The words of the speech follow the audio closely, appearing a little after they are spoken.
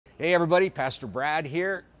Hey everybody, Pastor Brad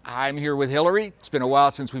here. I'm here with Hillary. It's been a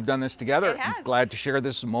while since we've done this together. It has. I'm glad to share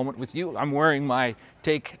this moment with you. I'm wearing my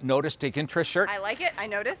Take Notice, Take Interest shirt. I like it, I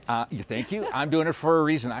noticed. Thank you. I'm doing it for a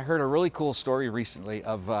reason. I heard a really cool story recently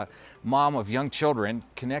of a mom of young children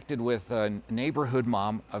connected with a neighborhood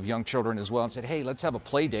mom of young children as well and said, hey, let's have a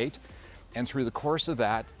play date. And through the course of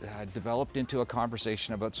that, developed into a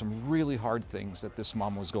conversation about some really hard things that this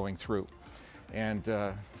mom was going through. And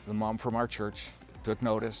the mom from our church took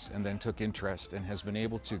notice and then took interest and has been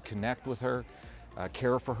able to connect with her,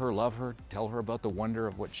 care for her, love her, tell her about the wonder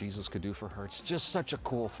of what Jesus could do for her. It's just such a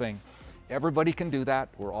cool thing. Everybody can do that.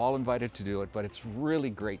 We're all invited to do it, but it's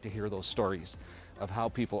really great to hear those stories of how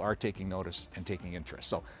people are taking notice and taking interest.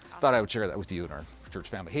 So I thought I would share that with you and our church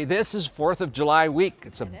family. Hey, this is 4th of July week.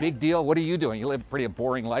 It's a big deal. What are you doing? You live a pretty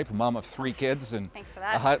boring life, a mom of 3 kids and Thanks for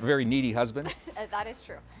that. a very needy husband. That is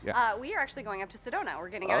true. Yeah. We are actually going up to Sedona. We're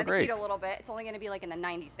getting out of the heat a little bit. It's only going to be like in the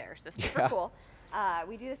 90s there, so super cool.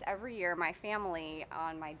 We do this every year. My family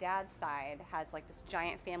on my dad's side has like this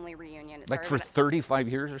giant family reunion. Like for 35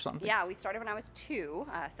 years or something? Yeah, we started when I was 2,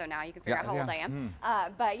 so now you can figure out how old I am.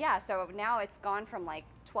 But yeah, so now it's gone from like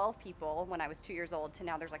 12 people when I was 2 years old to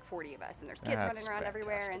now there's like 40 of us, and there's kids running around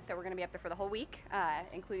everywhere, and so we're going to be up there for the whole week,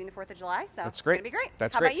 including the 4th of July, so that's great. It's going to be great.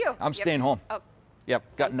 That's how great. about you? I'm staying home. Oh.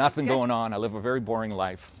 Yep, got nothing going on. I live a very boring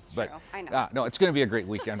life. It's but true. I know. No, it's going to be a great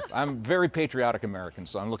weekend. I'm very patriotic American,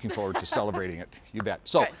 so I'm looking forward to celebrating it. You bet.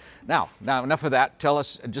 So now enough of that. Tell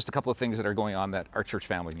us just a couple of things that are going on that our church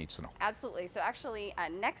family needs to know. Absolutely. So actually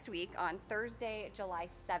next week on Thursday, July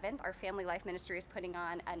 7th, our Family Life Ministry is putting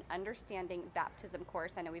on an Understanding Baptism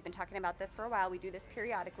course. I know we've been talking about this for a while. We do this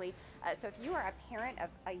periodically. So if you are a parent of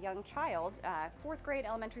a young child, 4th grade,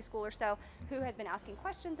 elementary school or so, who has been asking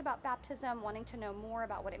questions about baptism, wanting to know more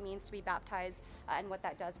about what it means to be baptized and what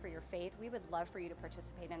that does for your faith, we would love for you to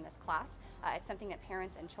participate in this class. It's something that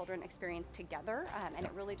parents and children experience together, and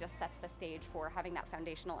it really just sets the stage for having that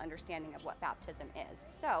foundational understanding of what baptism is.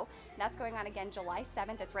 So that's going on again July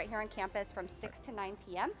 7th. It's right here on campus from 6 to 9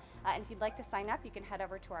 p.m. And if you'd like to sign up, you can head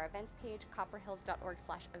over to our events page,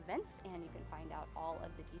 copperhills.org/events, and you can find out all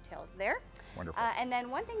of the details there. Wonderful. And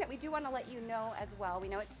then one thing that we do want to let you know as well, we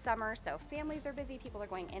know it's summer, so families are busy, people are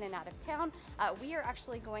going in and out of town. We are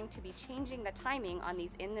actually going to be changing the timing on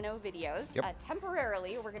these In the Know videos.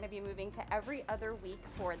 Temporarily, we're going to be moving to every other week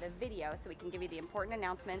for the video, so we can give you the important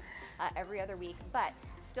announcements every other week. But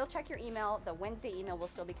still check your email. The Wednesday email will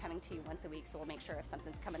still be coming to you once a week, so we'll make sure if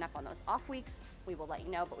something's coming up on those off weeks, we will let you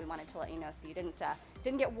know. But we wanted to let you know so you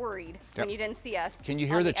didn't get worried when you didn't see us. Can you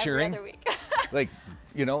hear the cheering? Every other week. Like,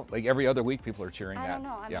 you know, like every other week people are cheering that. I don't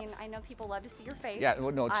know. I mean, I know people love to see your face. Yeah,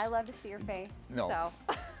 well, no, I love to see your face. No,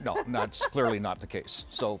 so. no, that's clearly not the case.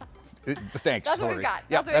 So, thanks. That's what we got.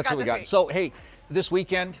 Yeah, that's what we got. Week. So, hey, this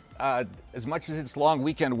weekend, as much as it's a long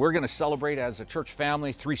weekend, we're going to celebrate as a church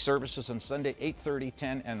family. 3 services on Sunday, 8:30,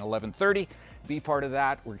 10, and 11:30. Be part of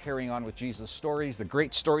that. We're carrying on with Jesus' stories, the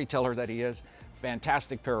great storyteller that he is.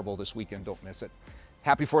 Fantastic parable this weekend. Don't miss it.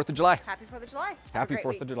 Happy 4th of July. Happy 4th of July. Happy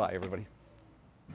 4th of July, everybody.